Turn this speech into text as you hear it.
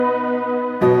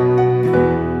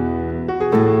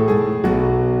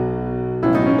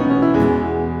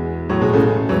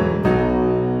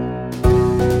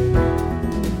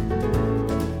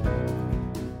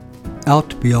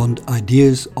beyond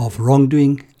ideas of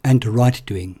wrongdoing and right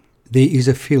doing, there is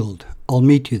a field. I'll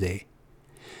meet you there.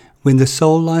 When the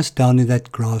soul lies down in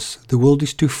that grass, the world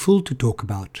is too full to talk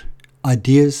about.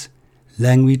 Ideas,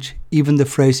 language, even the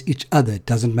phrase each other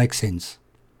doesn't make sense.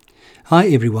 Hi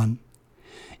everyone.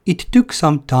 It took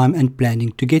some time and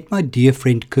planning to get my dear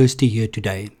friend Kirsty here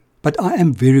today, but I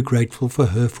am very grateful for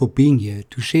her for being here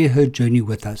to share her journey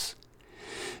with us.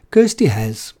 Kirsty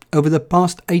has, over the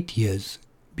past 8 years,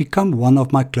 become one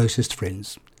of my closest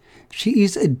friends. She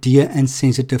is a dear and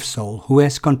sensitive soul who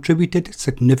has contributed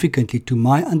significantly to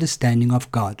my understanding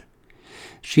of God.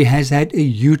 She has had a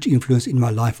huge influence in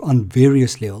my life on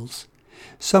various levels,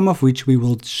 some of which we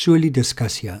will surely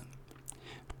discuss here.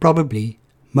 Probably,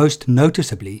 most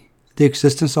noticeably, the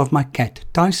existence of my cat,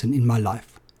 Tyson, in my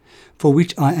life, for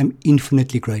which I am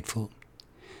infinitely grateful.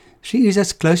 She is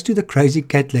as close to the crazy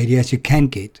cat lady as you can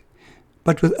get,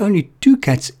 but with only 2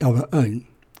 cats of her own,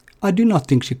 I do not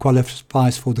think she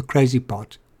qualifies for the crazy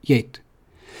part, yet.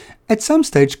 At some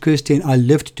stage, Kirsty and I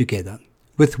lived together,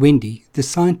 with Wendy, the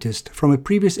scientist from a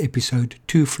previous episode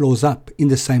 2 floors up in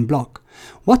the same block.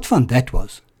 What fun that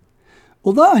was!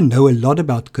 Although I know a lot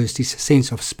about Kirsty's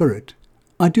sense of spirit,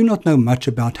 I do not know much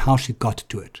about how she got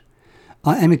to it.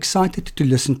 I am excited to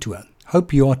listen to her.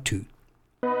 Hope you are too.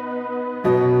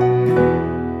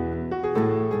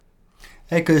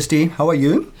 Hey Kirsty, how are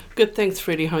you? Good, thanks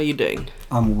Freddie. How are you doing?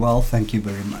 I'm well, thank you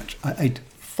very much. I ate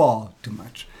far too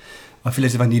much. I feel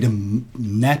as if I need a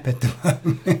nap at the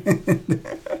moment.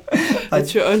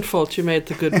 It's your own fault. You made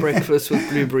the good breakfast with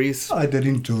blueberries. I did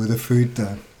enjoy the food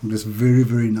though. It was very,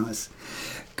 very nice.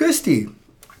 Kirsty,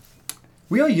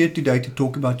 we are here today to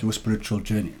talk about your spiritual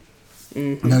journey.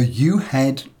 Mm-hmm. Now, you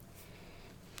had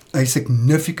a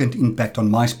significant impact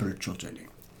on my spiritual journey.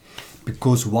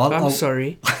 Because while I'm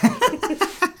sorry.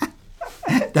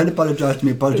 Don't apologize to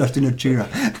me, apologize to Natura.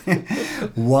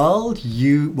 While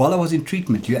I was in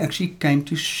treatment, you actually came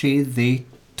to share there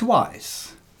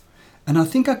twice. And I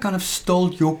think I kind of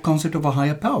stole your concept of a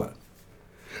higher power.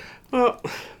 Well,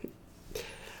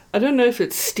 I don't know if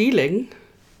it's stealing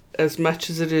as much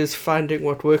as it is finding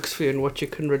what works for you and what you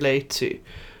can relate to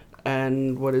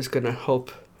and what is going to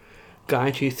help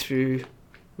guide you through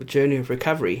the journey of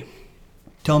recovery.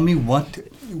 Tell me, what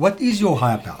is your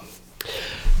higher power?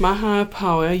 My higher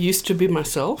power used to be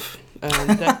myself,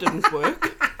 and that didn't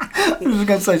work. I was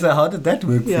going to say, so how did that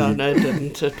work for you? Yeah, no, it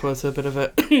didn't. It was a bit of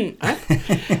a...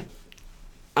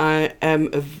 I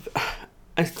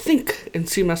think and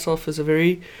see myself as a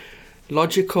very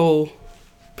logical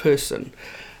person.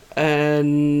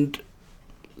 And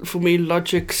for me,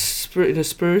 logic, in a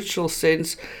spiritual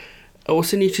sense, I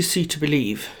also need to see to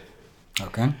believe.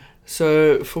 Okay.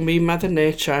 So for me, Mother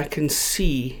Nature, I can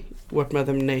see what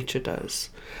Mother Nature does.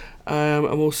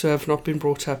 I've not been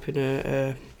brought up in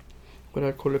a what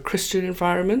I'd call a Christian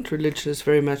environment. Religion has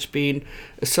very much been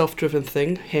a self-driven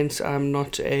thing. Hence, I'm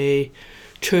not a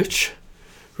church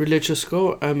religious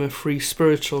girl. I'm a free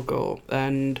spiritual girl.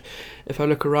 And if I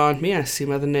look around me, I see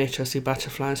Mother Nature. I see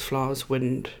butterflies, flowers,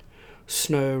 wind,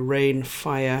 snow, rain,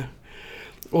 fire.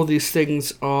 All these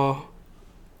things are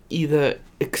either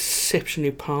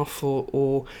exceptionally powerful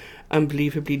or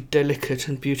unbelievably delicate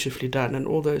and beautifully done, and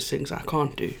all those things I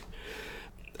can't do.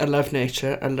 I love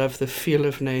nature. I love the feel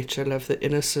of nature. I love the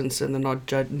innocence and the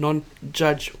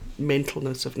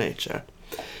non-judgmentalness of nature,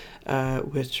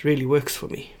 which really works for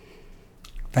me.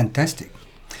 Fantastic.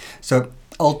 So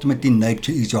ultimately,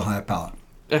 nature is your higher power.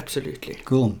 Absolutely.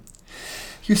 Cool.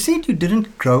 You said you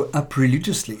didn't grow up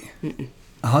religiously. Mm-mm.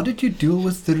 How did you deal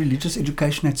with the religious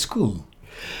education at school?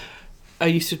 I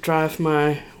used to drive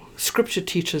my scripture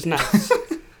teachers nuts.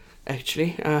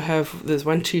 Actually, there's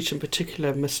one teacher in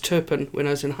particular, Miss Turpin, when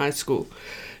I was in high school.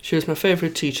 She was my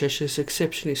favourite teacher. She was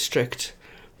exceptionally strict,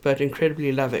 but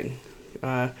incredibly loving.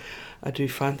 I do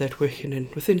find that working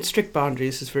within strict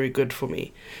boundaries is very good for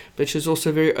me. But she was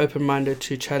also very open-minded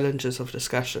to challenges of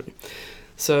discussion.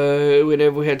 So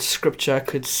whenever we had scripture, I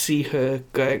could see her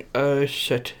going, oh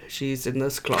shit, she's in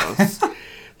this class.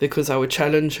 Because I would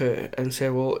challenge her and say,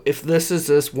 well, if this is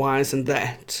this, why isn't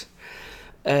that?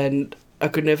 And I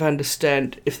could never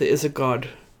understand, if there is a God,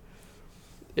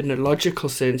 in a logical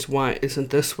sense, why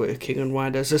isn't this working and why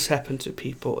does this happen to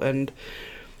people? And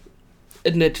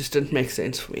it just didn't make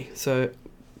sense for me. So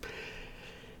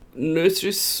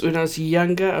nurseries, when I was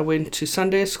younger, I went to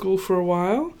Sunday school for a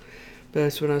while.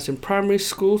 But when I was in primary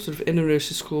school, sort of in a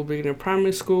nursery school, beginning of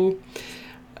primary school,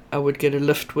 I would get a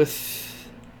lift with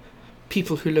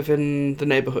people who live in the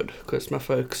neighbourhood, because my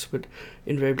folks would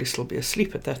invariably still be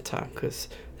asleep at that time because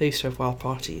they used to have wild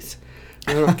parties.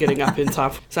 They were not getting up in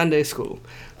time for Sunday school.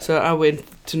 So I went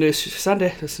to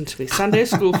Sunday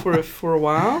school for a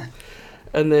while,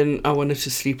 and then I wanted to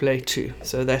sleep late too,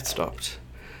 so that stopped.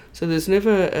 So there's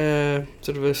never a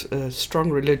sort of a strong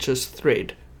religious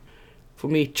thread. For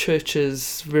me, church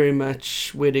is very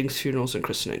much weddings, funerals, and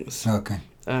christenings. Okay.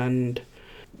 And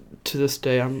to this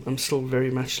day, I'm still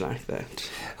very much like that.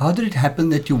 How did it happen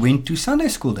that you went to Sunday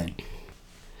school then?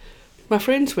 My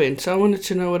friends went, so I wanted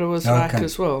to know what it was like Okay.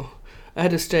 as well. I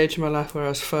had a stage in my life where I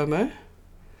was FOMO,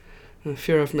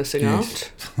 fear of missing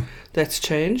Yes. out. That's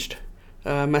changed.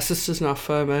 My sister's now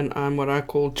FOMO, and I'm what I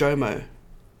call JOMO,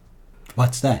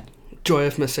 What's that? joy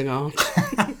of missing out.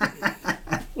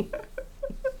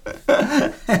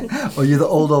 Or you're the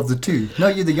older of the two? No,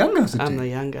 you're the younger of the I'm two. the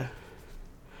younger.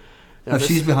 No,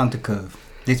 she's behind the curve.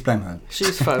 Let's blame her.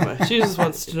 She's FOMO. She just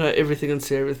wants to know everything and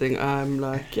see everything. I'm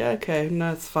like, yeah, okay,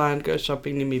 no, it's fine. Go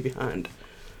shopping, leave me behind.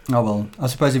 Oh, well, I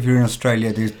suppose if you're in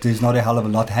Australia, there's not a hell of a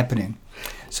lot happening.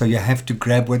 So you have to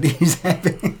grab what is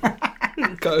happening.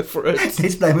 Go for it.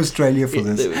 Let's blame Australia for Yeah,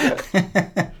 this.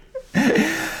 there we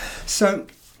go. So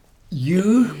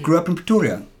you grew up in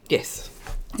Pretoria, Yes.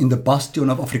 in the bastion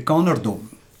of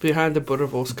Afrikanerdom, Behind the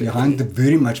Boerewors curtain.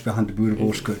 very much behind the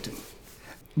Boerewors curtain.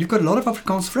 You've got a lot of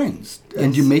Afrikaans friends,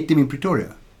 and you Yes. met them in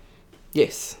Pretoria.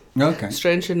 Yes. Okay.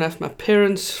 Strangely enough, my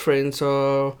parents' friends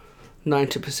are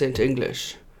 90%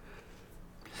 English.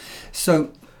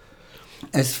 So,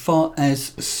 as far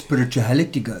as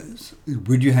spirituality goes,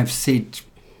 would you have said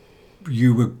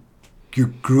you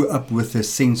grew up with a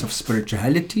sense of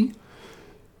spirituality,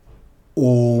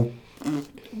 or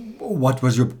what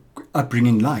was your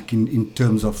upbringing like in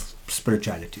terms of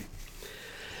spirituality?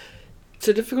 It's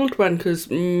a difficult one because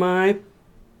my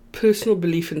personal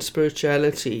belief in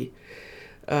spirituality,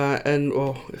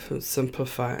 if I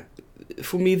simplify,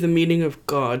 for me the meaning of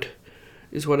God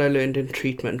is what I learned in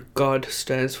treatment. God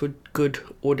stands for good,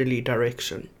 orderly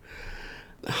direction.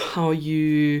 How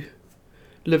you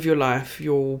live your life,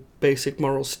 your basic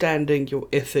moral standing, your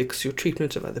ethics, your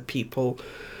treatment of other people,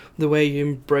 the way you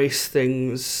embrace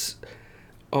things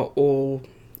are all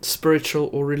spiritual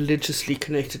or religiously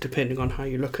connected depending on how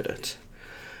you look at it.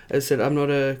 As I said, I'm not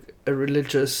a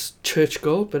religious church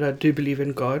girl, but I do believe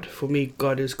in God. For me,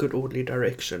 God is good, orderly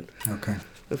direction. Okay.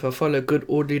 If I follow good,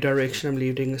 orderly direction, I'm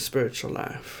leading a spiritual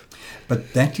life.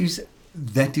 But that is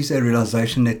a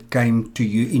realization that came to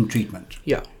you in treatment.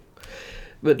 Yeah.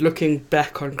 But looking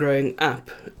back on growing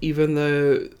up, even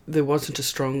though there wasn't a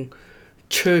strong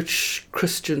church,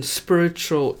 Christian,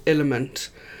 spiritual element,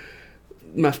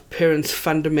 my parents'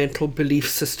 fundamental belief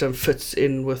system fits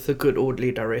in with a good,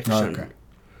 orderly direction. Okay.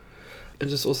 And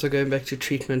just also going back to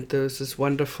treatment, there was this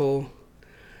wonderful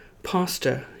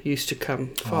pastor who used to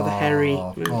come, Father Harry.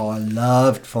 Oh, I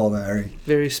loved Father Harry.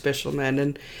 Very special man.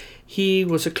 And he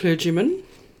was a clergyman.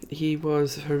 He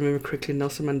was, if I remember correctly,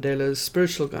 Nelson Mandela's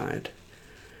spiritual guide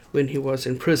when he was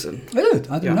in prison. Really?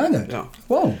 I didn't know that. Yeah.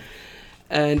 Wow.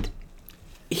 And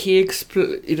he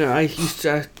I used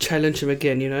to challenge him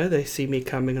again, they see me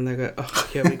coming and they go, oh,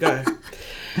 here we go.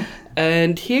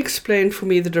 And he explained for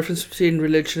me the difference between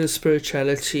religion and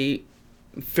spirituality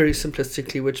very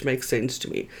simplistically, which makes sense to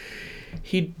me.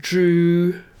 He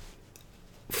drew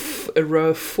a row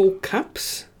of 4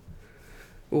 cups,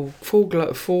 or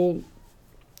four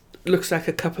looks like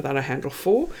a cup without a handle,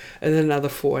 4, and then another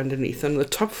 4 underneath. And the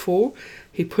top 4,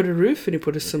 he put a roof, and he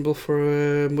put a symbol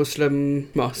for a Muslim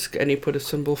mosque, and he put a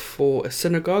symbol for a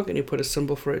synagogue, and he put a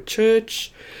symbol for a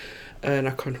church, and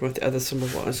I can't remember what the other symbol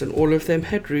was, and all of them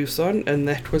had roofs on, and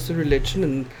that was the religion,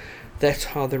 and that's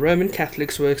how the Roman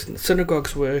Catholics worked, and the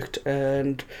synagogues worked,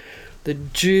 and the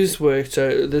Jews worked.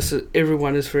 So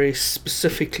everyone is very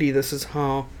specifically, this is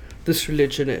how this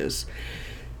religion is.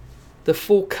 The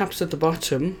 4 cups at the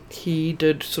bottom, he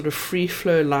did sort of free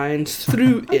flow lines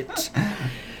through it,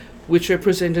 which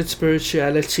represented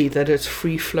spirituality, that it's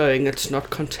free flowing, it's not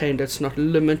contained, it's not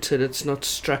limited, it's not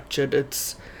structured,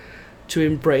 it's to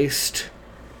embrace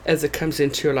as it comes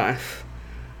into your life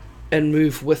and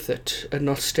move with it and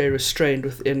not stay restrained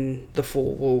within the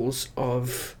 4 walls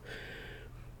of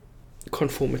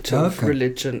conformative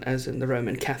religion, as in the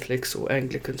Roman Catholics or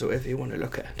Anglicans or whatever you want to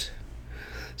look at.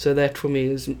 So that for me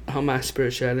is how my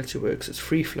spirituality works. It's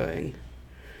free flowing.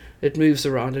 It moves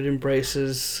around. It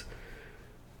embraces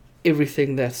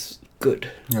everything that's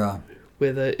good. Yeah.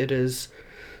 Whether it is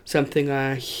something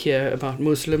I hear about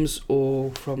Muslims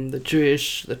or from the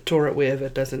Jewish, the Torah, wherever,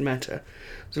 it doesn't matter.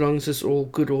 As long as it's all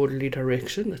good, orderly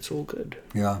direction, it's all good.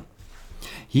 Yeah.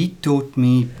 He taught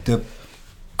me the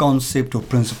concept or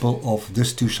principle of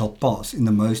this too shall pass in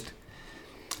the most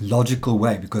logical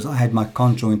way, because I had my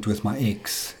conjoint with my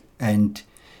ex, and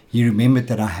he remembered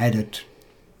that I had it,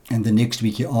 and the next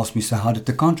week he asked me, so how did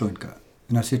the conjoint go?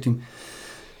 And I said to him,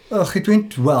 oh, it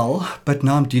went well, but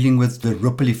now I'm dealing with the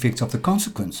ripple effects of the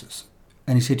consequences.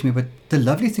 And he said to me, but the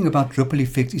lovely thing about ripple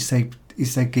effects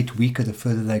is they get weaker the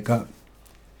further they go.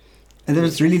 And it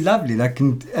was really lovely. Like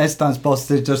as times pass,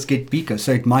 they just get weaker.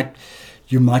 So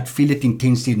you might feel it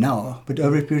intensely now, but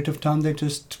over a period of time, they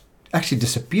just actually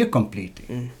disappear completely.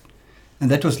 Mm.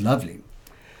 And that was lovely.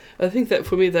 I think that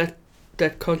for me,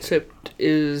 that concept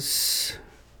is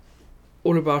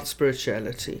all about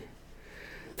spirituality.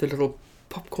 The little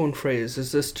popcorn phrase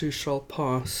is this too shall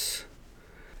pass.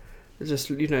 Just,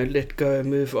 let go,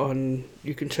 move on.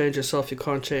 You can change yourself, you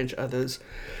can't change others.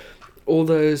 All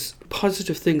those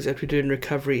positive things that we do in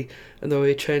recovery and the way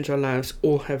we change our lives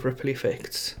all have ripple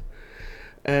effects.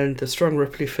 And the strong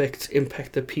ripple effects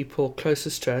impact the people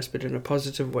closest to us, but in a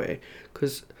positive way.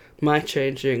 Because my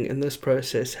changing in this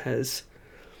process has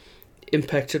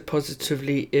impacted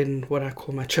positively in what I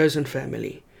call my chosen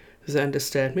family. Because they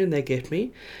understand me and they get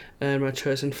me. And my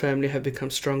chosen family have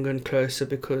become stronger and closer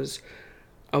because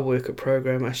I work a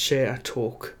program, I share, I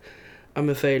talk, I'm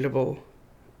available,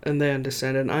 and they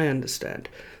understand and I understand.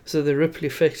 So the ripple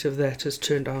effect of that has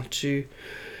turned out to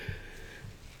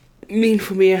mean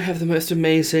for me I have the most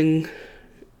amazing,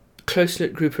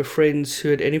 close-knit group of friends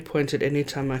who at any point, at any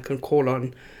time I can call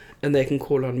on, and they can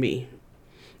call on me.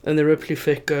 And the ripple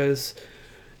effect goes,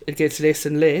 it gets less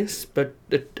and less, but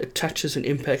it touches and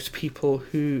impacts people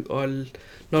who are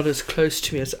not as close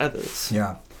to me as others.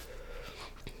 Yeah.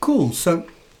 Cool. So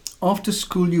after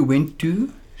school you went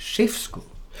to chef school?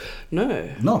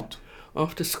 No. Not?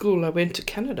 After school I went to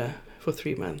Canada for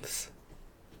 3 months.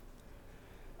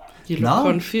 You look Now?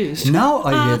 confused. Now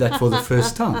I hear that for the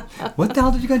first time. What the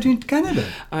hell did you go do in Canada?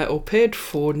 I au paired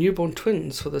for newborn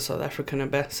twins for the South African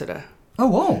ambassador Oh,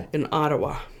 wow. in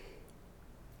Ottawa.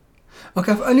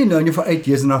 Okay, I've only known you for 8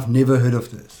 years and I've never heard of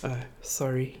this. Oh,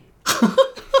 sorry.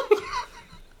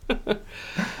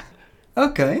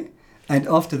 Okay. And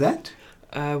after that?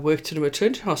 I worked in a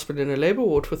maternity hospital in a labour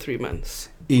ward for 3 months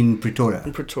In Pretoria?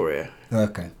 in Pretoria.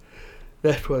 Okay.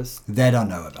 That was That I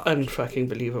know about. unfucking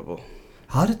believable.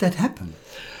 How did that happen?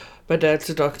 My dad's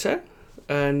a doctor,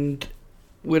 and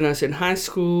when I was in high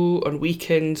school, on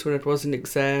weekends when it wasn't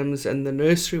exams and the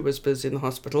nursery was busy in the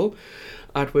hospital,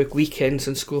 I'd work weekends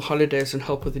and school holidays and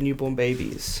help with the newborn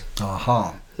babies.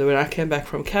 Aha. So when I came back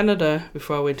from Canada,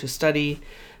 before I went to study,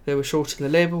 they were short in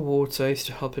the labour ward, so I used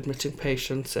to help admitting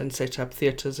patients and set up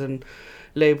theatres and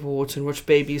labour wards and watch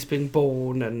babies being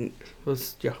born, and it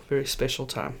was, very special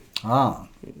time. Ah.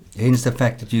 Hence the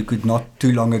fact that you could not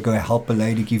too long ago help a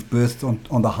lady give birth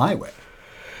on the highway.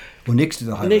 Or next to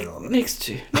the highway. Next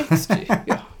to,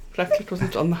 yeah. Luckily it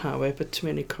wasn't on the highway, but too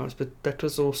many cars, but that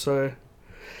was also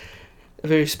a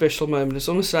very special moment. It's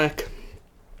almost like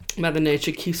Mother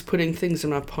Nature keeps putting things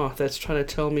in our path that's trying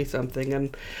to tell me something,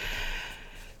 and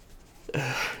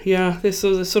there's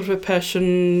sort of a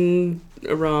passion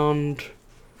around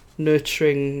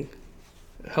nurturing,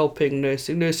 helping,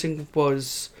 nursing. Nursing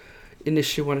was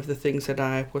initially one of the things that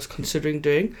I was considering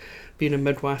doing, being a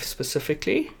midwife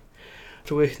specifically,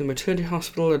 to work in the maternity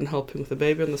hospital and helping with the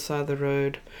baby on the side of the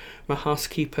road. My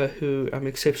housekeeper, who I'm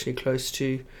exceptionally close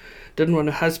to, didn't want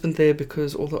a husband there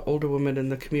because all the older women in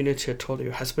the community had told her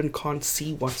your husband can't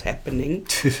see what's happening.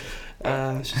 She's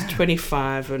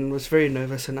 25 and was very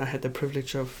nervous, and I had the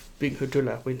privilege of being her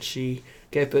doula when she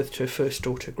gave birth to her first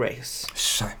daughter, Grace.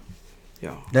 So,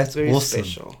 Yeah, that's very awesome.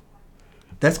 special.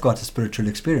 That's quite a spiritual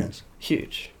experience.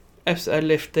 Huge. I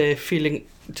left there feeling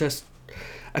just,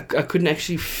 I couldn't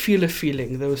actually feel a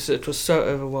feeling. It was so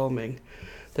overwhelming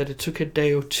that it took a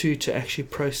day or two to actually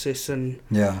process. And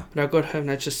Yeah. when I got home,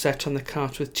 I just sat on the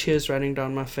couch with tears running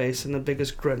down my face and the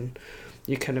biggest grin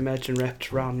you can imagine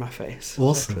wrapped around my face.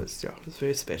 Awesome. It was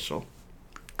very special.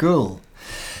 Cool.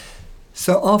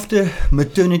 So after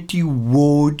maternity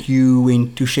ward, you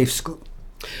went to chef school?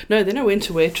 No, then I went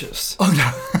to waitress. Oh,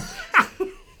 no.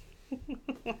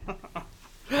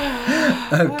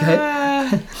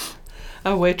 Okay.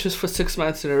 I waitress for 6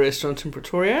 months in a restaurant in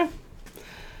Pretoria.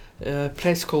 A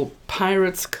place called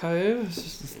Pirates Cove.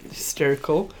 It's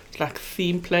hysterical. It's like a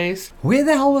theme place. Where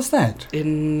the hell was that?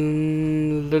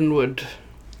 In Linwood.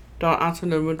 Down out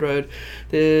on Linwood Road.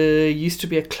 There used to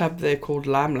be a club there called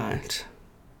Limelight.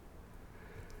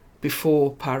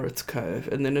 Before Pirates Cove.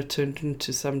 And then it turned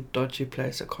into some dodgy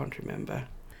place. I can't remember.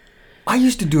 I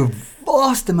used to do a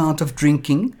vast amount of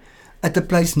drinking at the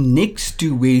place next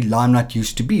to where Limelight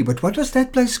used to be. But what was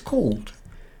that place called?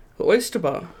 The Oyster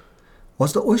Bar.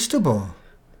 Was the Oyster Bar?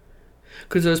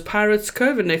 Because there was Pirates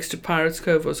Cove, and next to Pirates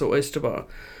Cove was an oyster bar.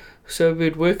 So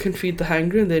we'd work and feed the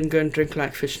hungry and then go and drink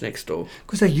like fish next door.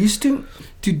 Because I used to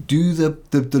do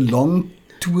the long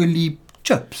twirly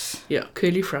chips. Yeah,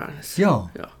 curly fries. Yeah.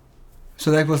 Yeah.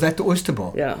 So that was at the oyster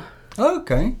bar. Yeah.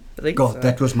 Okay. I think God, so.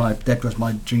 that was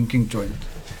my drinking joint.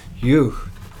 The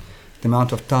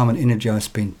amount of time and energy I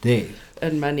spent there.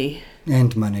 And money.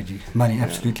 And money,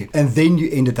 absolutely. And then you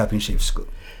ended up in chef school.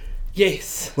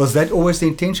 Yes. Was that always the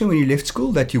intention when you left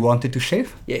school, that you wanted to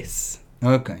chef? Yes.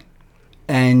 Okay.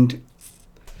 And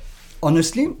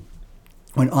honestly,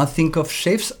 when I think of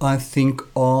chefs, I think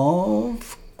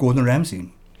of Gordon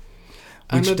Ramsay,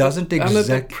 which doesn't I'm a bit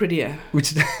exactly... prettier.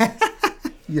 Which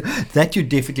yeah, that you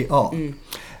definitely are. Mm.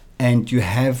 And you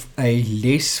have a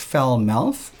less foul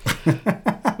mouth.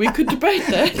 We could debate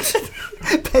that.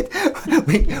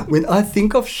 But when I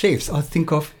think of chefs, I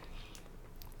think of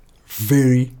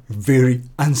very, very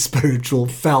unspiritual,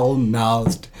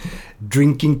 foul-mouthed,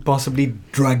 drinking, possibly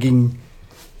drugging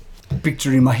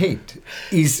picture in my head.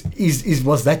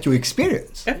 Was that your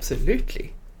experience?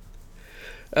 Absolutely.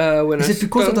 Is it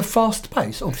because of the fast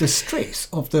pace, of the stress,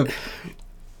 of the...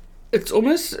 It's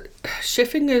almost...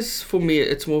 Chefing is, for me,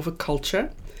 it's more of a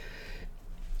culture.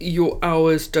 Your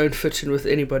hours don't fit in with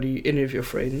anybody, any of your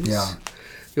friends. Yeah.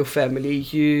 Your family.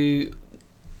 You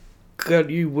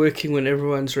working when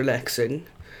everyone's relaxing.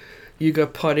 You go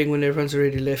partying when everyone's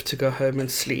already left to go home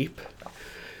and sleep.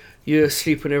 You're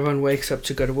asleep when everyone wakes up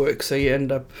to go to work. So you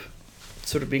end up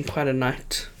sort of being quite a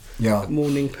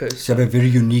morning person. So you have a very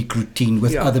unique routine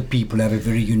with other people, have a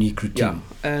very unique routine.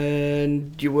 Yeah,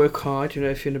 and you work hard. You know,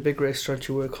 if you're in a big restaurant,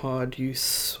 you work hard. You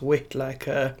sweat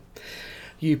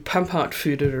you pump out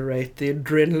food at a rate. The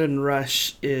adrenaline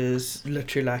rush is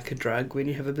literally like a drug. When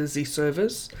you have a busy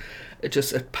service,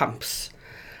 it pumps.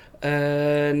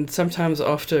 And sometimes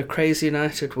after a crazy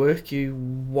night at work, you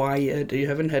wired. You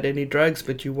haven't had any drugs,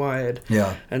 but you wired.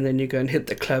 Yeah. And then you go and hit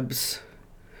the clubs,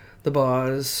 the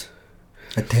bars.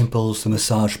 The temples, the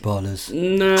massage parlors.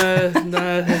 No,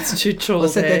 that's too chill.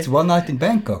 What's that? That's one night in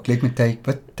Bangkok. Take me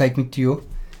to your...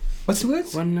 What's the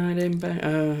words? One night in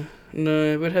Bangkok.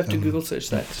 No, we'd have to Google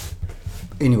search that.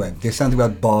 Anyway, there's something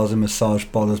about bars and massage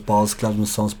parlors, bars, clubs,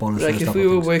 massage parlors. Like if we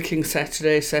were working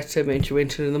Saturday meant you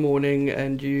went in the morning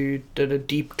and you did a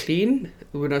deep clean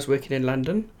when I was working in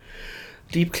London.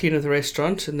 Deep clean of the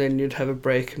restaurant, and then you'd have a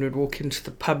break and we'd walk into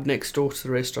the pub next door to the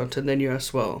restaurant, and then you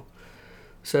as well.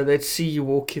 So they'd see you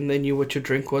walk in, they knew what your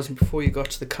drink was, and before you got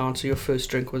to the counter, your first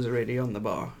drink was already on the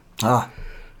bar. Ah.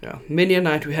 Yeah. Many a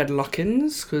night we had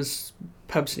lock-ins, because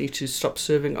pubs need to stop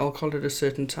serving alcohol at a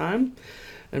certain time.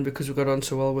 And because we got on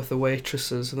so well with the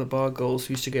waitresses and the bar girls,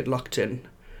 we used to get locked in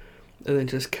and then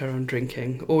just carry on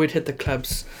drinking. Or we'd hit the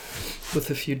clubs with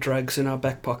a few drugs in our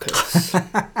back pockets.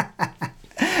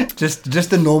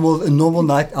 just a normal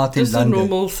night out in London. Just a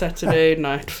normal Saturday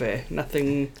night fare.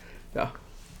 Nothing, yeah.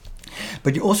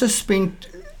 But you also spent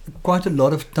quite a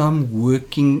lot of time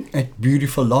working at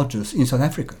beautiful lodges in South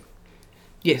Africa.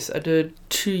 Yes, I did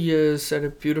 2 years at a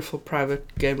beautiful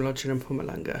private game lodge in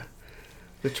Mpumalanga,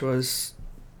 which was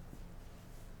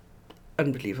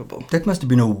unbelievable. That must have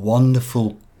been a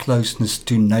wonderful closeness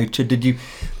to nature. Did you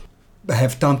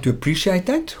have time to appreciate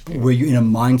that? Were you in a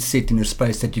mindset, in a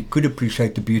space that you could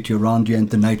appreciate the beauty around you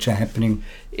and the nature happening?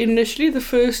 Initially, the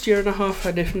first year and a half,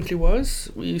 I definitely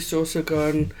was. We used to also go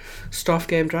on staff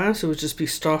game drives. So it would just be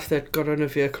staff that got on a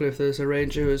vehicle if there was a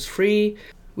ranger who was free.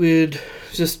 We'd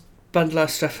just bundle our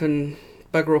stuff and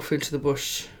bugger off into the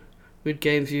bush. We'd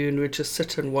game view and we'd just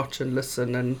sit and watch and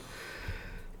listen and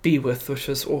be with, which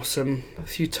was awesome. A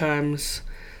few times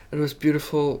it was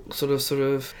beautiful, sort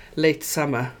of late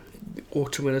summer,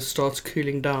 autumn, when it starts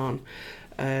cooling down,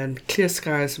 and clear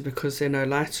skies, and because there are no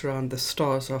lights around, the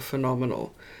stars are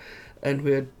phenomenal. And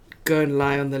we'd go and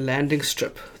lie on the landing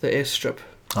strip, the airstrip.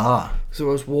 So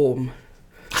it was warm.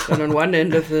 And on one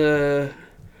end of the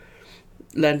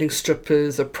landing strip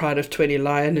is a Pride of 20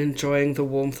 lion enjoying the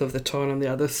warmth of the town. On the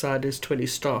other side is 20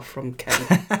 staff from camp.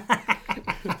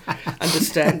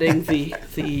 Understanding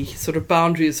the sort of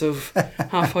boundaries of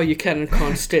how far you can and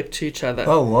can't step to each other.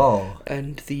 Oh, wow.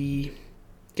 And the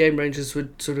game rangers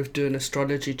would sort of do an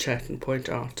astrology chat and point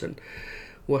out and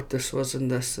what this was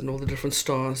and this and all the different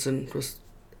stars, and it was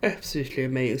absolutely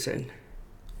amazing.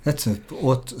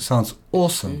 Sounds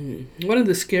awesome. One of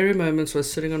the scary moments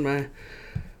was sitting on my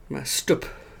stoep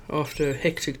after a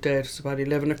hectic day. It was about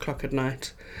 11 o'clock at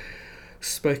night,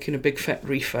 smoking a big fat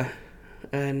reefer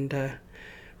and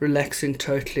relaxing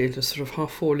totally, and just sort of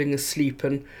half falling asleep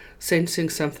and sensing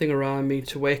something around me,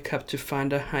 to wake up to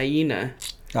find a hyena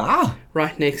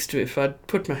right next to me. If I'd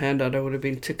put my hand out, I would have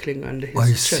been tickling under his chin. Are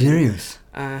you serious?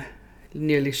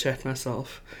 nearly shat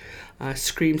myself. I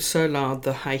screamed so loud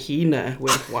the hyena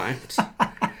went white,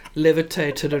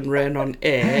 levitated and ran on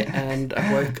air, and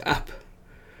I woke up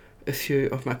a few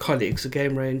of my colleagues. The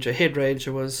game ranger, head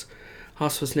ranger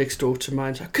house was next door to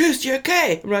mine. She's like, Kirsty, you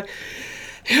okay? I'm like,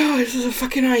 yeah, this is a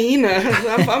fucking hyena.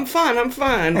 I'm fine.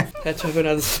 Had to have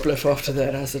another spliff after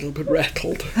that. I was a little bit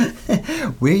rattled.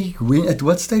 At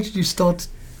what stage did you start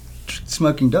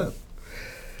smoking dope?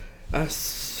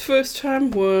 First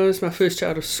time was my first year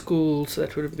out of school, so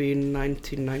that would have been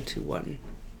 1991.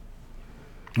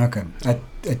 Okay, at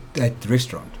the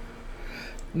restaurant?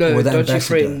 No, Dodgy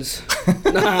Friends.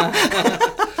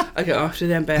 Okay, after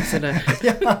the ambassador.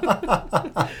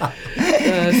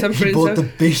 Some friends bought the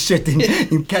best shit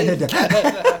in Canada.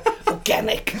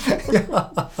 Organic. I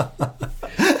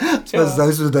suppose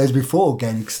those were the days before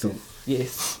organic still.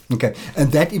 Yes. Okay,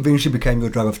 and that eventually became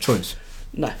your drug of choice?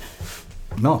 No.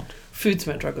 Not? Food's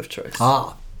my drug of choice.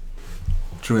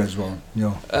 True as well,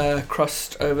 yeah.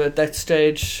 Crossed over at that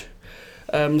stage.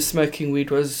 Smoking weed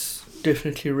was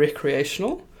definitely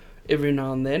recreational every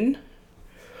now and then.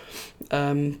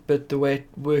 But the way it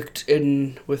worked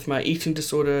in with my eating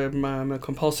disorder, I'm a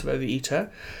compulsive overeater.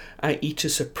 I eat to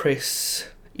suppress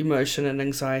emotion and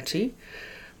anxiety.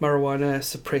 Marijuana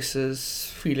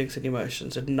suppresses feelings and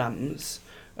emotions. It numbs,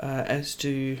 as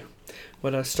do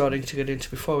what I was starting to get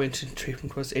into before I went into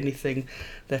treatment was anything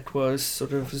that was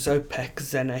sort of Zopac,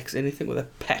 Xanax, anything with a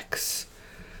Pax,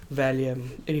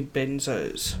 Valium, any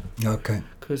benzos. Okay.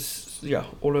 Because,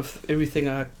 everything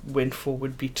I went for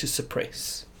would be to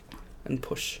suppress and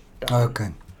push down. Okay.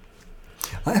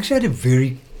 I actually had a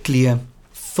very clear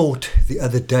thought the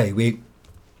other day where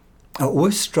I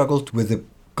always struggled with the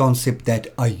concept that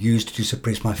I used to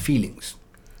suppress my feelings.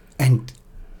 And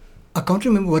I can't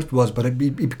remember what it was, but it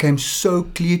became so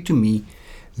clear to me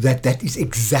that that is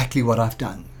exactly what I've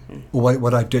done, or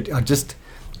what I did. I just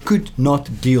could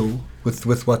not deal with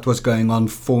what was going on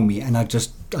for me, and I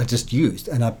just used.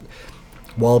 And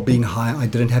while being high, I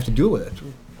didn't have to deal with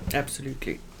it.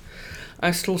 Absolutely.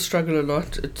 I still struggle a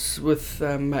lot. It's with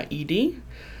my ED.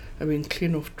 I've been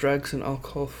clean off drugs and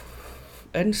alcohol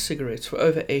and cigarettes for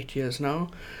over 8 years now.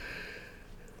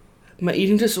 My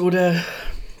eating disorder,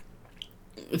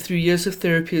 through years of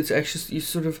therapy, it's actually,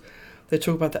 they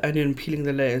talk about the onion peeling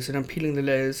the layers, and I'm peeling the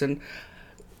layers, and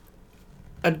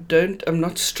I'm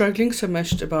not struggling so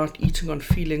much about eating on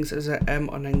feelings as I am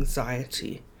on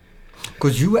anxiety.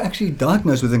 Because you were actually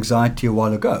diagnosed with anxiety a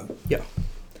while ago. Yeah.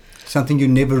 Something you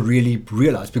never really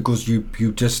realized because you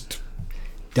just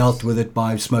dealt with it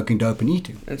by smoking dope and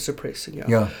eating. And suppressing,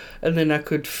 Yeah. And then I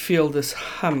could feel this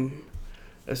hum.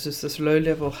 It's just this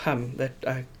low-level hum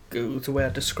that was the way I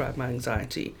describe my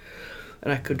anxiety.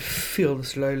 And I could feel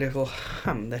this low-level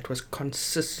hum that was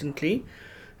consistently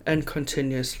and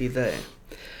continuously there.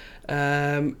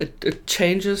 It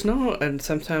changes now, and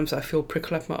sometimes I feel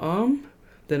prickle up my arm.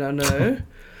 Then I know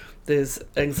there's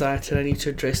anxiety and I need to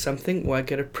address something, or I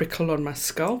get a prickle on my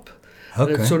scalp.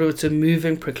 Okay. And it's a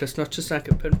moving prickle. It's not just like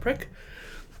a pinprick.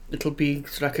 It'll be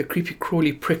like a creepy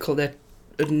crawly prickle that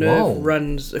a nerve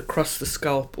runs across the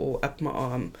scalp or up my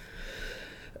arm.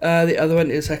 The other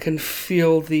one is I can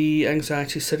feel the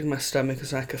anxiety sitting in my stomach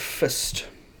as like a fist.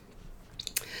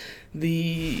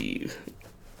 I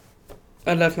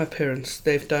love my parents.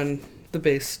 They've done the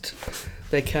best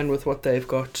they can with what they've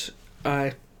got.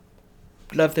 I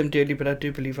love them dearly, but I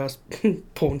do believe I was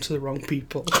born to the wrong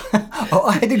people.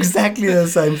 I had exactly the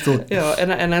same thought. Yeah,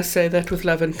 and I say that with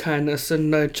love and kindness and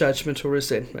no judgment or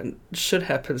resentment. Shit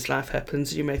happens, life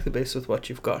happens, you make the best with what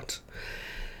you've got.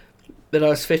 But I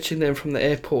was fetching them from the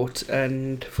airport,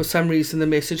 and for some reason the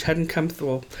message hadn't come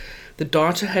through. The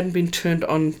data hadn't been turned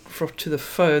on to the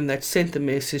phone that sent the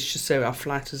message to say our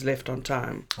flight has left on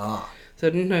time. So I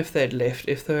didn't know if they'd left,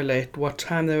 if they were late, what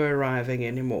time they were arriving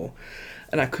anymore.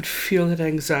 And I could feel that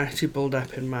anxiety build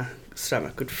up in my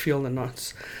stomach. I could feel the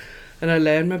knots. And I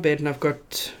lay in my bed, and I've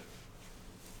got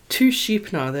 2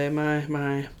 sheep now. They're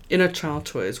my inner child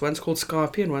toys. One's called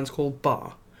Scarpy and one's called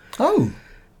Bar. Oh.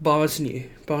 Bar's new.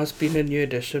 Bar's been a new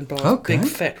addition. Bar's big,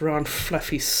 fat, round,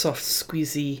 fluffy, soft,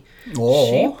 squeezy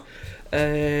sheep.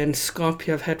 And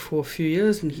Scarpy I've had for a few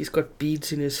years, and he's got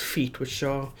beads in his feet, which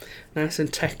are nice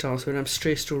and tactile. So when I'm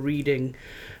stressed or reading,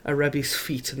 I rub his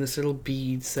feet, and there's little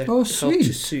beads that help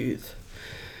to soothe.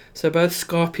 So both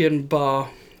Scarpy and Bar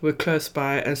were close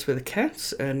by, as were the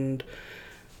cats, and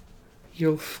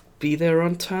you'll be there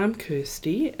on time,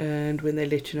 Kirsty, and when they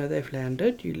let you know they've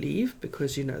landed, you leave,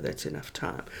 because you know that's enough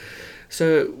time.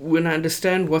 So when I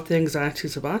understand what the anxiety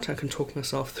is about, I can talk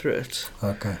myself through it.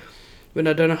 Okay. When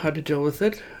I don't know how to deal with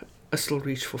it, I still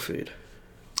reach for food.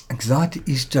 Anxiety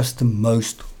is just the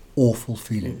most awful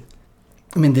feeling.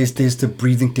 I mean, there's the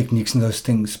breathing techniques and those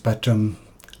things, but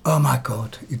oh my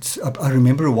God, I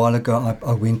remember a while ago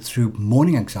I went through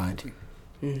morning anxiety.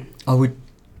 I would,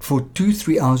 for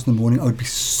 2-3 hours in the morning, I would be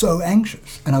so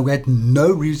anxious, and I had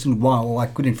no reason why, or I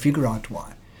couldn't figure out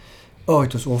why. Oh,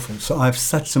 it was awful. So I have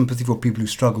such sympathy for people who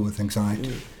struggle with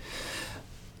anxiety.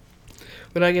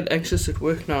 When I get anxious at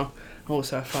work now,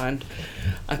 also I find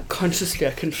I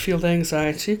can feel the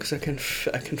anxiety because I can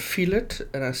feel it,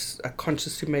 and I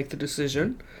consciously make the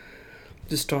decision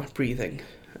to start breathing.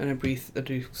 And I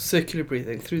do circular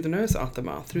breathing through the nose, out the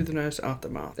mouth, through the nose, out the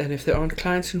mouth. And if there aren't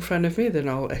clients in front of me, then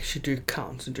I'll actually do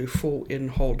counts and do 4 in,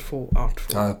 hold 4 out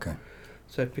 4. Oh, okay.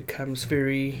 So it becomes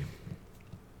very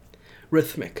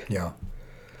rhythmic. Yeah.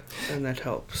 And that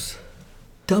helps.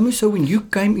 Tell me, so when you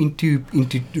came into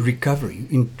recovery,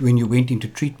 when you went into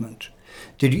treatment,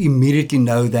 did you immediately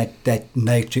know that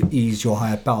nature is your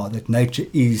higher power, that nature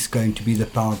is going to be the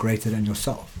power greater than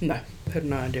yourself? No, I had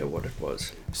no idea what it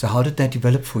was. So how did that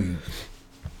develop for you?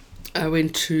 I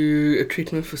went to a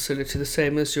treatment facility, the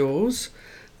same as yours,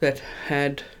 that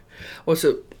had...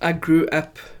 Also, I grew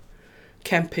up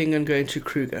camping and going to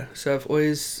Kruger, so I've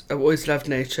always loved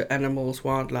nature, animals,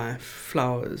 wildlife,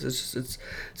 flowers.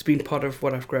 It's been part of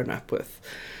what I've grown up with.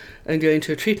 And going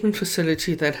to a treatment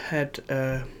facility that had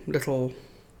a little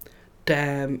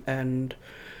dam and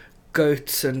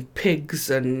goats and pigs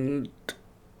and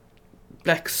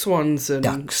black swans and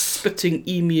ducks. Spitting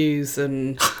emus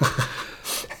and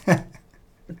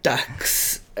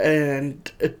ducks,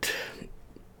 and it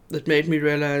made me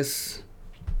realize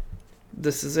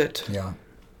this is it. Yeah.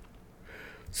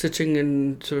 Sitting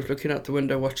and sort of looking out the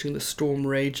window, watching the storm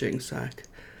raging, it's like,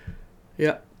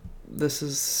 yeah, this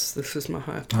is my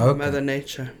higher power, Okay. Mother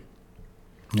Nature.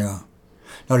 Yeah.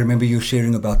 I remember you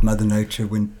sharing about Mother Nature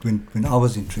when I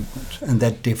was in treatment, and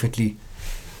that definitely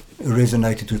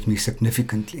resonated with me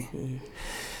significantly.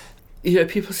 You know,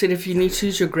 people said if you need to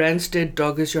use your grand's dead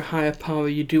dog as your higher power,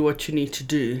 you do what you need to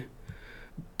do.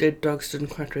 Dead dogs didn't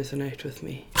quite resonate with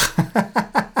me.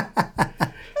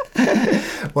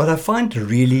 What I find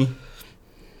really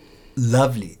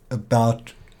lovely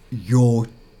about your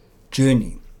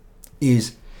journey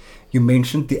is you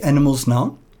mentioned the animals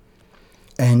now,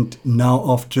 and now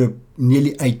after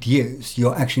nearly 8 years,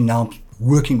 you're actually now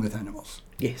working with animals.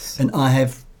 Yes. And I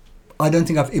don't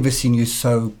think I've ever seen you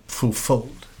so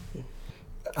fulfilled.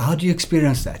 How do you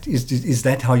experience that? Is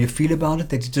that how you feel about it?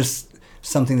 That it's just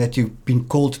something that you've been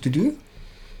called to do?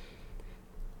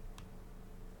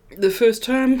 The first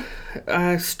time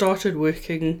I started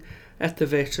working at the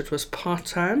vet, it was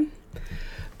part-time,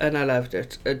 and I loved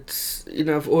it. It's, you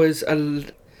know, I've always,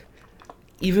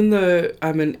 even though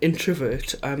I'm an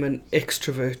introvert, I'm an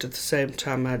extrovert at the same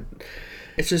time.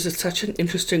 It's such an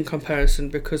interesting comparison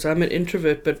because I'm an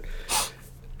introvert, but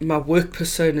my work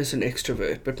persona is an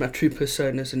extrovert, but my true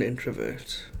persona is an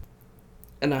introvert.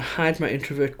 And I hide my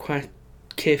introvert quite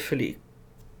carefully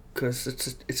because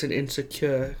it's an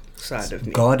insecure side of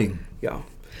me. Guarding. Yeah.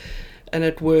 And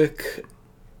at work,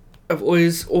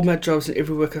 all my jobs and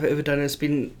every work I've ever done has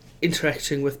been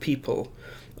interacting with people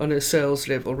on a sales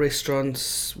level,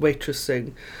 restaurants,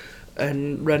 waitressing,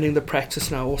 and running the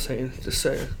practice now also.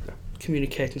 So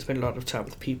communicate and spend a lot of time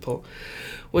with people.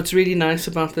 What's really nice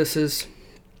about this is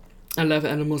I love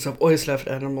animals. I've always loved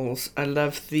animals. I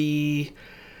love the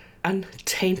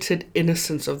untainted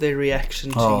innocence of their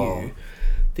reaction to you,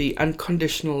 the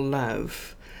unconditional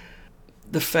love,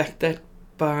 the fact that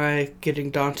by getting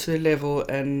down to their level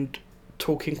and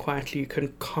talking quietly, you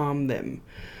can calm them,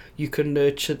 you can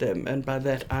nurture them, and by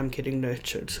that I'm getting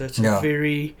nurtured. So it's a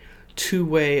very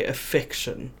two-way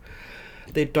affection.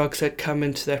 They're dogs that come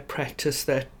into that practice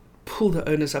that pull the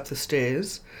owners up the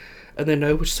stairs, and they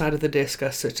know which side of the desk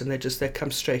I sit, and they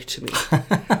come straight to me.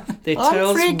 Their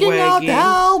tails wagging. Out,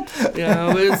 help!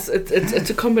 Yeah, it's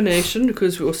a combination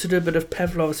because we also do a bit of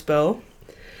Pavlov's bell.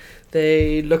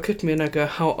 They look at me and I go,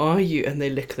 "How are you?" and they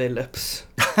lick their lips.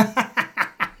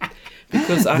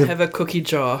 Because I have a cookie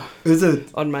jar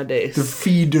on my desk. The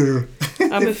feeder.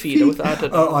 I'm a feeder without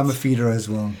it. Oh, I'm a feeder as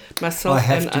well. Myself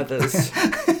and others.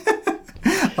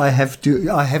 I have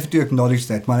to acknowledge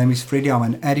that. My name is Freddie. I'm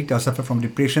an addict. I suffer from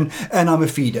depression, and I'm a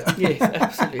feeder. Yes,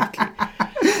 absolutely.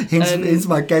 Hence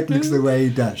my cat looks the way he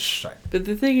does. But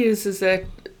the thing is that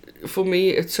for me,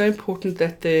 it's so important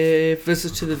that their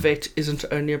visit to the vet isn't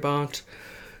only about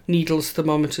needles,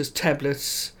 thermometers,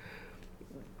 tablets,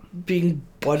 being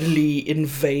bodily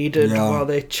invaded while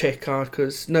they check out,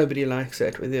 because nobody likes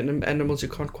that. With animals, you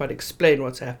can't quite explain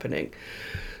what's happening.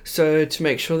 So to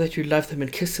make sure that you love them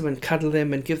and kiss them and cuddle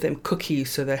them and give them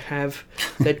cookies so they have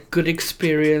that good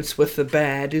experience with the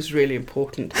bad is really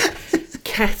important.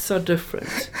 Cats are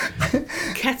different.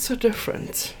 Cats are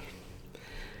different.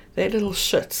 They're little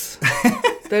shits.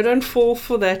 They don't fall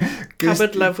for that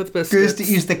cupboard love with biscuits.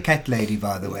 Kirsty is the cat lady,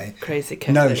 by the way. Crazy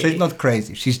cat No, lady. she's not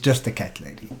crazy. She's just a cat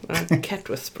lady. Cat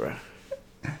whisperer.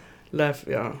 Love,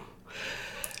 yeah.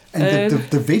 And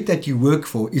the vet that you work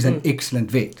for is an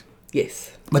excellent vet.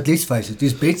 Yes. But let's face it,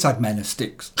 his bedside manner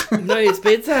sticks. No, his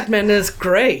bedside manner is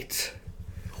great.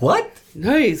 What?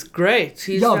 No, he's great.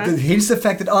 He's hence the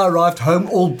fact that I arrived home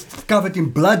all covered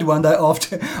in blood one day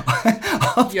after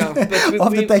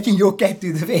taking your cat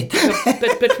to the vet.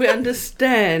 But we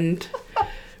understand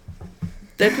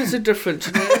that was a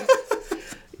difference,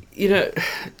 you know,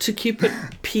 to keep it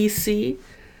PC,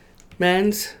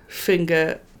 man's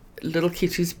finger, little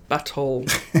kitty's butthole.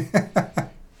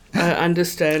 I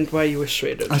understand why you were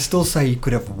shredded. I still say he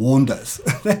could have warned us.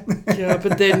 Yeah,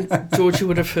 but then Georgie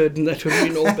would have heard and that would have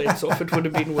been all bets off. It would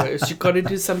have been worse. You've got to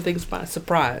do some things by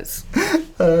surprise.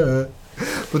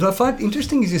 What I find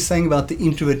interesting is you're saying about the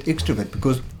introvert extrovert,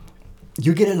 because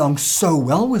you get along so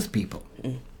well with people.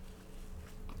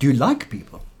 Do you like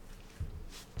people?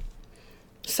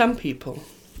 Some people.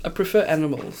 I prefer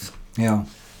animals. Yeah.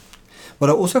 What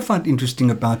I also find interesting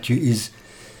about you is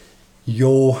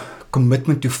your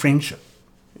commitment to friendship.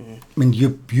 I mean,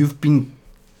 you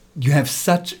have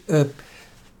such a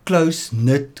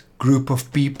close-knit group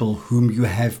of people whom you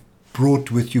have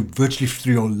brought with you virtually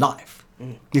through your life.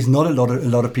 There's not a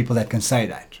lot of people that can say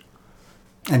that.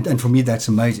 And for me, that's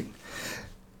amazing.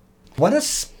 What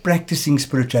does practicing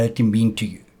spirituality mean to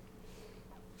you?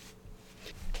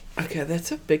 Okay,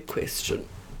 that's a big question.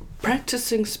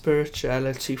 Practicing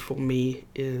spirituality for me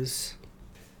is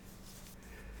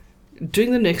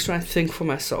doing the next right thing for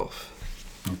myself.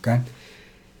 Okay.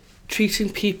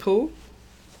 Treating people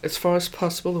as far as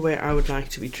possible the way I would like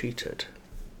to be treated.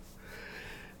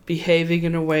 Behaving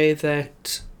in a way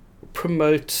that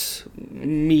promotes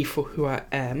me for who I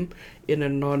am in a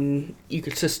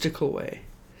non-egotistical way,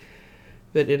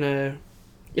 but in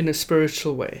a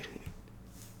spiritual way.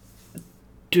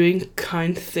 Doing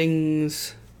kind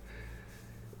things,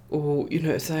 or, you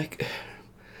know, it's like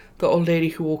the old lady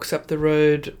who walks up the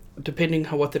road, depending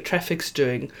on what the traffic's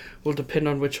doing, will depend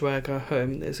on which way I go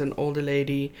home. There's an older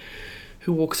lady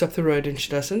who walks up the road and she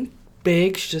doesn't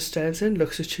beg, she just stands there and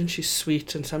looks at you and she's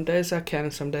sweet. And some days I can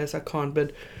and some days I can't,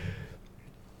 but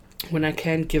when I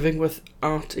can, giving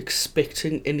without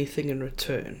expecting anything in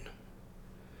return.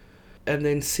 And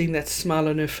then seeing that smile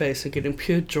on her face and getting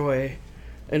pure joy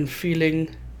and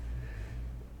feeling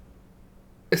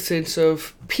a sense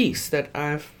of peace that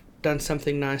I've done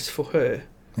something nice for her.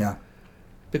 Yeah.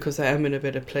 Because I am in a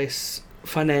better place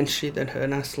financially than her,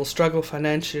 and I still struggle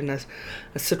financially, and I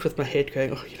sit with my head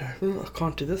going, I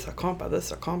can't do this, I can't buy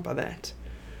this, I can't buy that.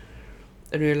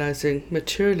 And realizing,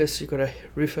 materialist, you've got a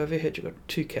roof over your head, you've got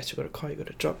 2 cats, you've got a car, you've got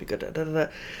a job, you've got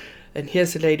da-da-da-da. And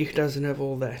here's a lady who doesn't have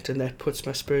all that, and that puts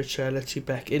my spirituality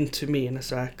back into me, and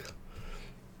it's like,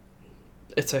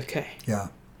 it's okay. Yeah.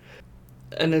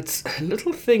 And it's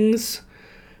little things,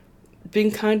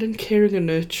 being kind and caring and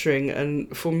nurturing.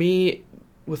 And for me,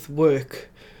 with work,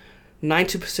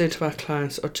 90% of our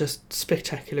clients are just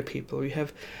spectacular people. You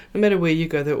have, no matter where you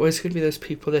go, there are always going to be those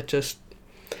people that just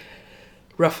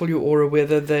ruffle your aura,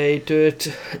 whether they do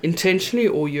it intentionally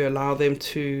or you allow them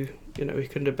to, we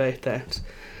can debate that.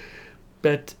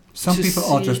 But some people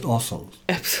are just assholes.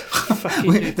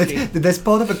 Absolutely. That's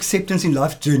part of acceptance in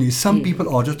life journey. Some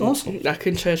people are just assholes. I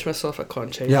can change myself, I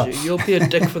can't change you. You'll be a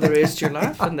dick for the rest of your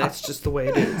life, and that's just the way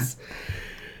it is.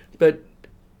 But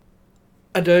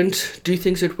I don't do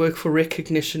things that work for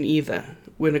recognition either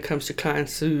when it comes to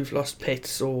clients who've lost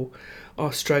pets or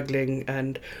are struggling.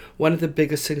 And one of the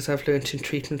biggest things I've learned in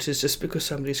treatment is just because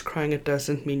somebody's crying, it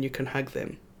doesn't mean you can hug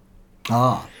them.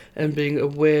 And being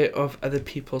aware of other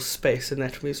people's space, and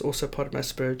that for me is also part of my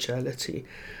spirituality.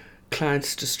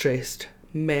 Clients distressed,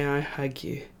 may I hug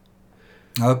you?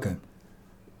 Okay.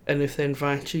 And if they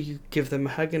invite you, you give them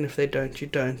a hug, and if they don't, you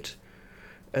don't.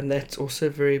 And that's also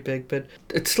very big, but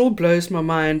it still blows my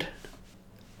mind.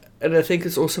 And I think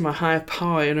it's also my higher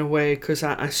power in a way, because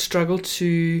I struggle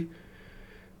to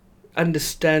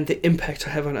understand the impact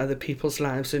I have on other people's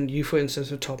lives. And you, for instance,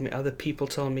 have told me, other people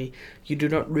tell me, you do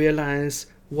not realize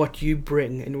what you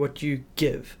bring and what you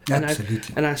give.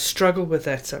 Absolutely. And I struggle with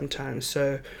that sometimes.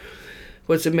 So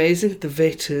what's amazing at the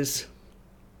vet is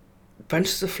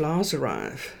bunches of flowers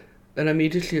arrive, and I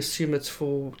immediately assume it's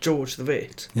for George, the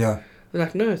vet. Yeah. They're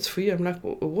like, no, it's for you. I'm like,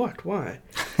 what? Why?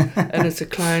 And it's a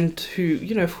client who,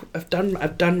 I've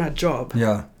done my job.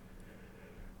 Yeah.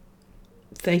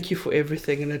 Thank you for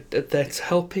everything, and that's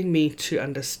helping me to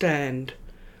understand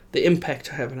the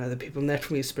impact I have on other people, and that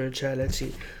for me is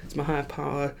spirituality. It's my higher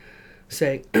power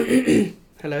saying,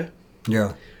 Hello?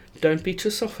 Yeah. Don't beat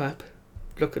yourself up.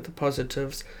 Look at the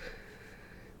positives.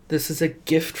 This is a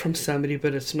gift from somebody,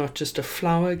 but it's not just a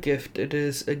flower gift. It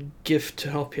is a gift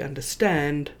to help you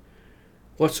understand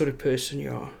what sort of person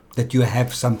you are. That you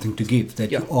have something to give,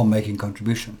 that you are making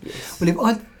contribution. Yes. Well,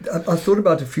 if I thought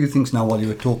about a few things now while you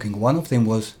were talking. One of them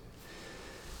was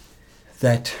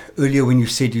that earlier when you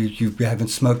said you haven't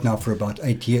smoked now for about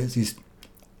 8 years,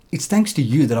 it's thanks to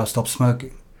you that I stopped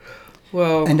smoking.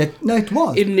 Well, And it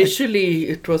was. Initially,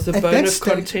 it was a bone of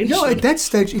contention. No, at that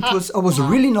stage, I was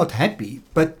really not happy.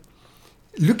 But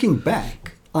looking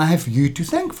back, I have you to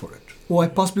thank for it. Or I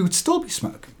possibly would still be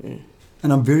smoking.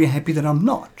 And I'm very happy that I'm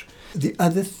not. The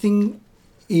other thing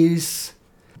is,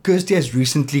 Kirsty has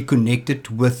recently connected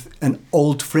with an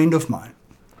old friend of mine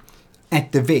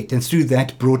at the vet, and through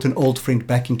that brought an old friend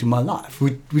back into my life,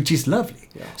 which is lovely.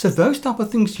 Yeah. So those type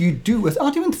of things you do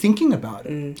without even thinking about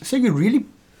it. So you really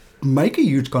make a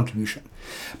huge contribution.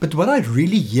 But what I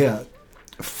really hear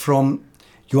from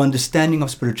your understanding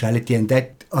of spirituality, and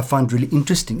that I find really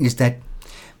interesting, is that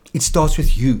it starts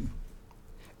with you.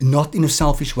 Not in a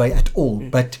selfish way at all,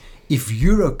 but if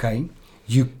you're okay,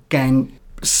 you can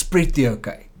spread the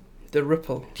okay. The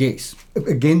ripple. Yes.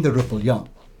 Again, the ripple, yeah.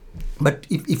 But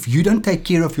if you don't take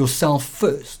care of yourself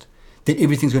first, then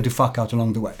everything's going to fuck out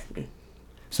along the way.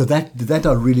 So that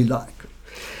I really like.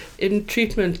 In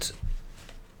treatment,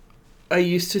 I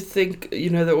used to think,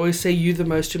 they always say you're the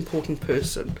most important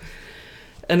person.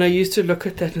 And I used to look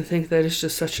at that and think that is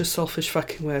just such a selfish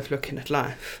fucking way of looking at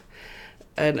life.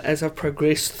 And as I've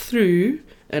progressed through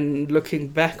and looking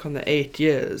back on the 8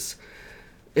 years,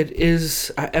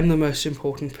 I am the most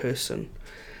important person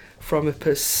from a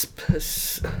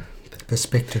perspective.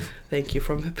 Thank you.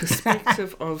 From a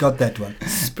perspective of got that one.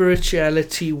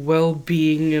 Spirituality,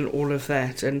 well-being, and all of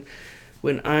that. And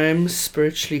when I'm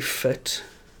spiritually fit,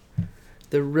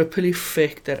 the ripple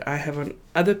effect that I have on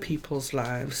other people's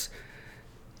lives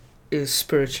is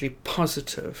spiritually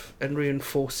positive and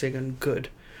reinforcing and good.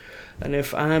 And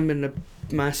if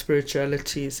my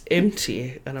spirituality is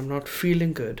empty and I'm not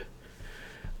feeling good,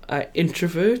 I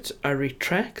introvert, I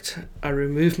retract, I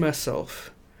remove myself.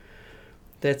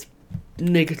 That's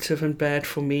negative and bad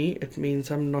for me. It means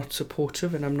I'm not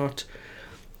supportive and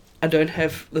I don't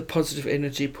have the positive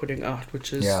energy putting out,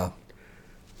 which is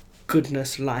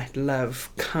goodness, light, love,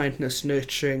 kindness,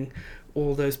 nurturing,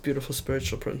 all those beautiful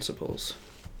spiritual principles.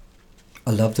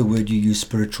 I love the word you use,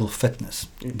 spiritual fitness.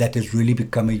 That has really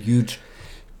become a huge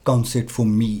concept for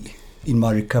me in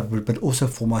my recovery, but also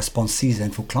for my sponsees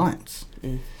and for clients.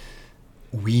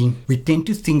 We tend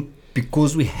to think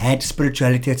because we had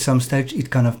spirituality at some stage, it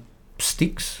kind of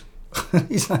sticks.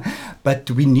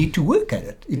 But we need to work at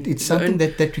it. It's something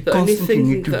that we constantly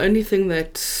need to... The only thing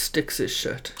that sticks is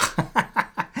shit.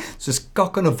 So it's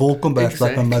cock on a volkenberg,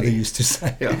 like my mother used to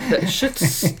say. Yeah, that shit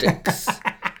sticks.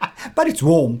 But it's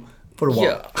warm for a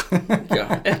while.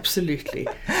 Yeah, absolutely.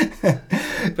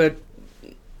 But,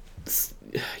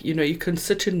 you can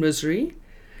sit in misery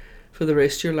for the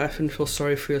rest of your life and feel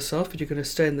sorry for yourself, but you're going to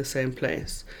stay in the same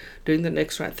place. Doing the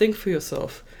next right thing for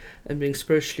yourself and being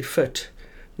spiritually fit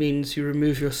means you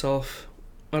remove yourself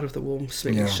out of the warm,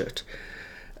 smelly shit.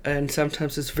 And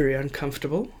sometimes it's very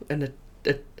uncomfortable. And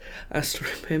I still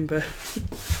remember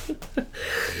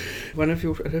one of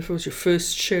your, I don't know if it was your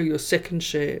first show, your second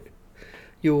show,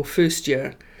 your first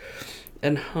year,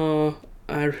 and how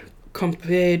I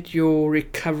compared your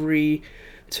recovery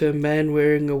to a man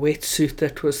wearing a wetsuit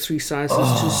that was 3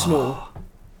 sizes too small.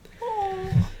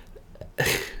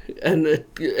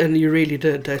 And you really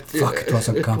did that. Fuck, it was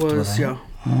uncomfortable. It was,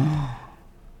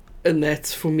 And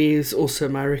that's, for me, is also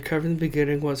my recovery in the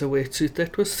beginning, was a wetsuit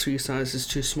that was 3 sizes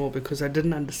too small, because I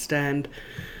didn't understand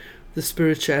the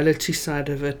spirituality side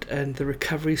of it and the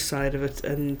recovery side of it.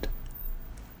 And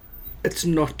it's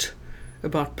not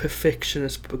about perfection,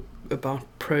 it's about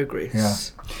progress. Yeah.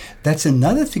 That's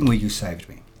another thing where you saved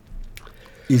me,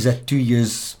 is that 2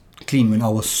 years clean, when I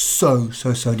was so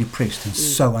depressed and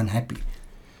so unhappy,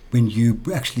 when you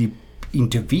actually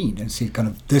intervened and said kind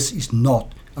of, this is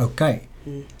not okay.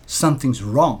 Something's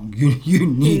wrong. You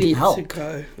need help. To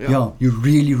go. Yeah, you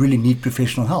really need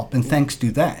professional help. And thanks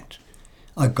to that,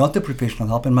 I got the professional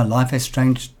help and my life has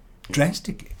changed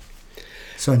drastically.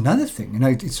 So another thing,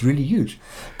 it's really huge.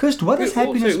 Kirst, what does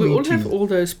happiness mean to you? We all have all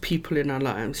those people in our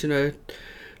lives, So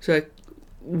like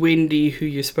Wendy, who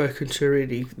you've spoken to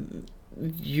already,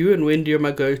 you and Wendy are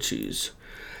my go-tos.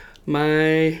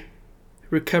 My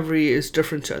recovery is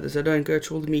different to others. I don't go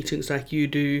to all the meetings like you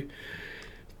do,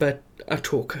 but I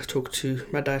talk to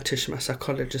my dietitian, my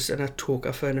psychologist, and I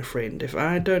phone a friend. If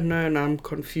I don't know and I'm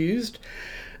confused,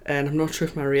 and I'm not sure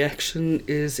if my reaction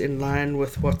is in line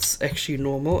with what's actually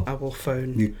normal, I will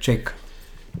phone. You check.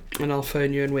 And I'll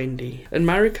phone you and Wendy. And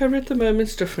my recovery at the moment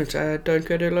is different. I don't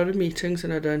go to a lot of meetings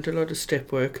and I don't do a lot of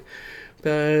step work.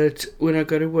 But when I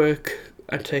go to work,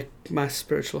 I take my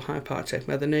spiritual high power, I take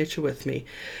Mother Nature with me.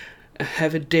 I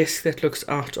have a desk that looks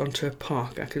out onto a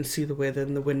park. I can see the weather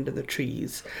and the wind and the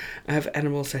trees. I have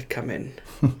animals that come in.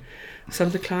 Some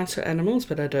of the clients are animals,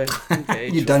 but I don't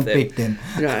engage You don't with them.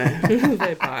 pet them. No,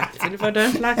 they bite. And if I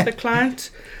don't like the client,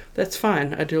 that's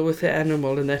fine. I deal with the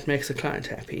animal and that makes the client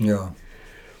happy. Yeah.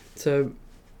 So,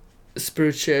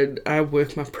 spiritual, I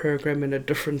work my program in a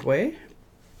different way,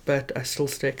 but I still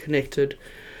stay connected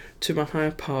to my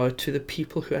higher power, to the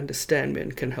people who understand me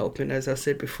and can help me. And as I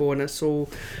said before, and I saw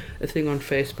a thing on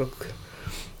Facebook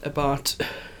about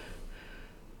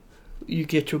you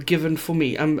get your given for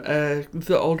me.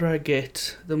 The older I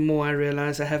get, the more I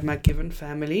realize I have my given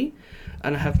family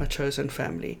and I have my chosen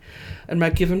family. And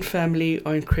my given family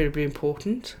are incredibly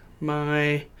important.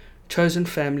 My chosen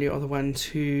family are the ones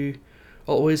who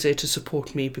are always there to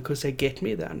support me because they get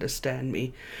me, they understand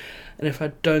me. And if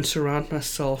I don't surround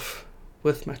myself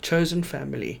with my chosen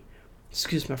family,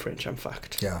 excuse my French, I'm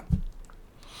fucked. Yeah.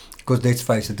 Because let's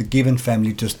face it, the given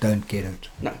family just don't get it.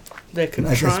 No, they can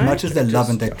As try. much as they but love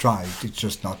and they yeah. try, it's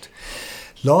just not.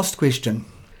 Last question,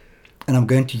 and I'm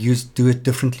going to do it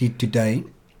differently today.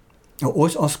 I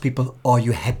always ask people, are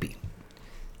you happy?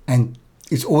 And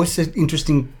it's always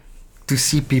interesting to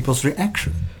see people's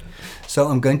reaction. So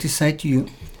I'm going to say to you,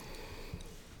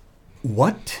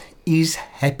 what is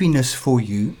happiness for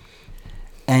you,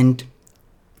 and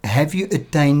have you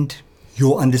attained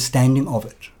your understanding of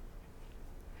it?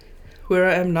 Where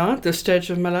I am now, at this stage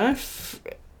of my life,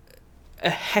 a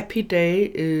happy day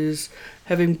is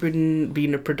having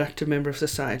been a productive member of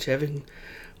society, having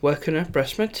woken up,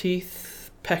 brushed my teeth,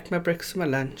 packed my breakfast and my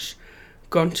lunch,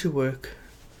 gone to work,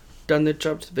 done the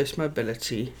job to the best of my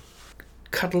ability,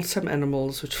 cuddled some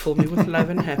animals which fill me with love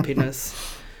and happiness,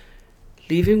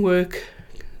 leaving work,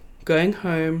 going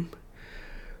home,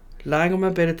 lying on my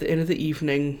bed at the end of the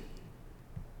evening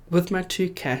with my 2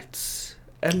 cats,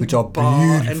 and Which are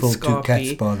Bar beautiful and 2 cats,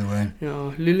 Scarpy. by the way.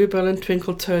 Yeah, Lulubelle and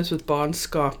Twinkle Toes with Bar and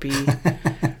Scarpy,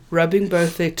 rubbing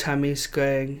both their tummies,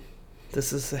 going,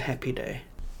 this is a happy day.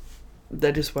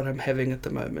 That is what I'm having at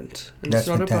the moment. And That's it's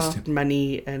not fantastic. about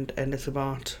money, and it's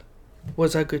about,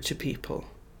 was I good to people?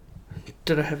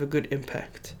 Did I have a good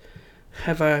impact?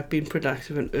 Have I been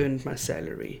productive and earned my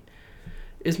salary?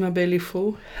 Is my belly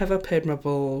full? Have I paid my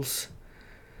bills?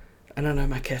 And I know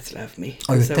my cats love me.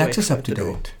 Are your as they wait taxes for up to the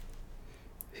door. date?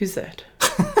 Who's that?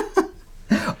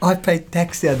 I paid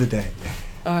tax the other day.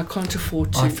 I can't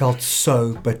afford to. I felt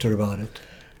so bitter about it.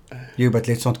 But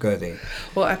let's not go there.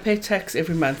 Well, I pay tax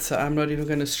every month, so I'm not even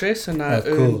going to stress, and I Oh,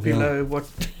 earn cool, below what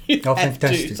you Oh, have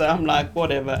fantastic. to. So I'm like,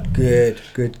 whatever. Good.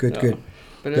 Yeah.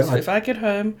 But Yeah, if I get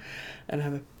home and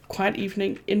have a quiet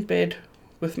evening in bed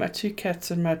with my 2 cats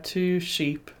and my 2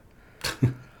 sheep,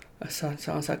 that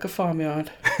sounds like a farmyard.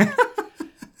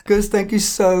 Gus, thank you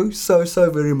so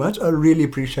very much. I really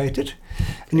appreciate it.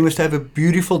 And you must have a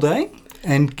beautiful day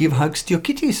and give hugs to your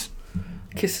kitties.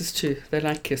 Kisses too. They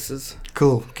like kisses.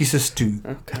 Cool. Kisses too.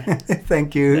 Okay.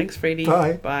 Thank you. Thanks, Freddie.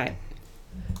 Bye. Bye.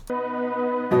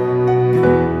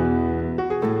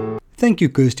 Thank you,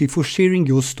 Kirsty, for sharing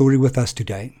your story with us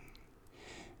today.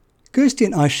 Kirsty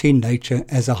and I share nature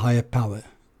as a higher power,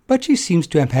 but she seems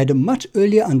to have had a much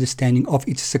earlier understanding of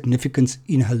its significance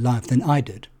in her life than I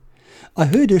did. I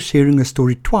heard her sharing her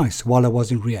story twice while I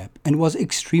was in rehab and was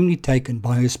extremely taken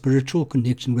by her spiritual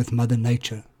connection with Mother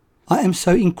Nature. I am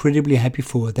so incredibly happy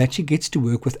for her that she gets to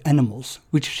work with animals,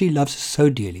 which she loves so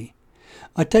dearly.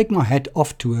 I take my hat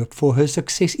off to her for her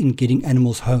success in getting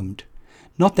animals homed.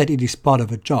 Not that it is part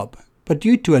of a job, but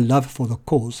due to a love for the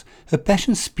cause, her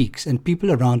passion speaks and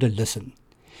people around her listen.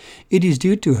 It is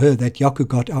due to her that Yaku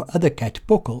got our other cat,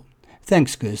 Pokkel.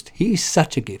 Thanks, Kirst. He is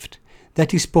such a gift.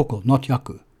 That is Pokkel, not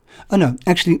Yaku. Oh no,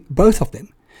 actually both of them.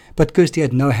 But Kirsty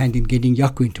had no hand in getting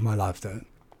Yaku into my life though.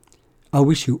 I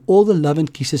wish you all the love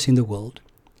and kisses in the world.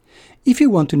 If you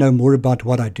want to know more about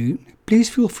what I do, please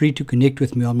feel free to connect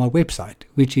with me on my website,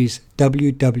 which is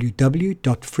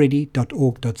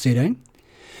www.freddy.org.za,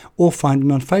 or find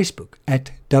me on Facebook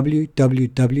at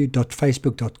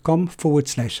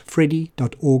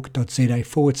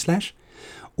www.facebook.com/freddy.org.za/,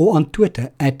 or on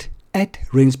Twitter at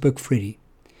 @RensburgFreddy.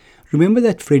 Remember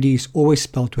that Freddy is always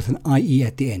spelled with an IE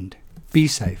at the end. Be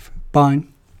safe. Bye.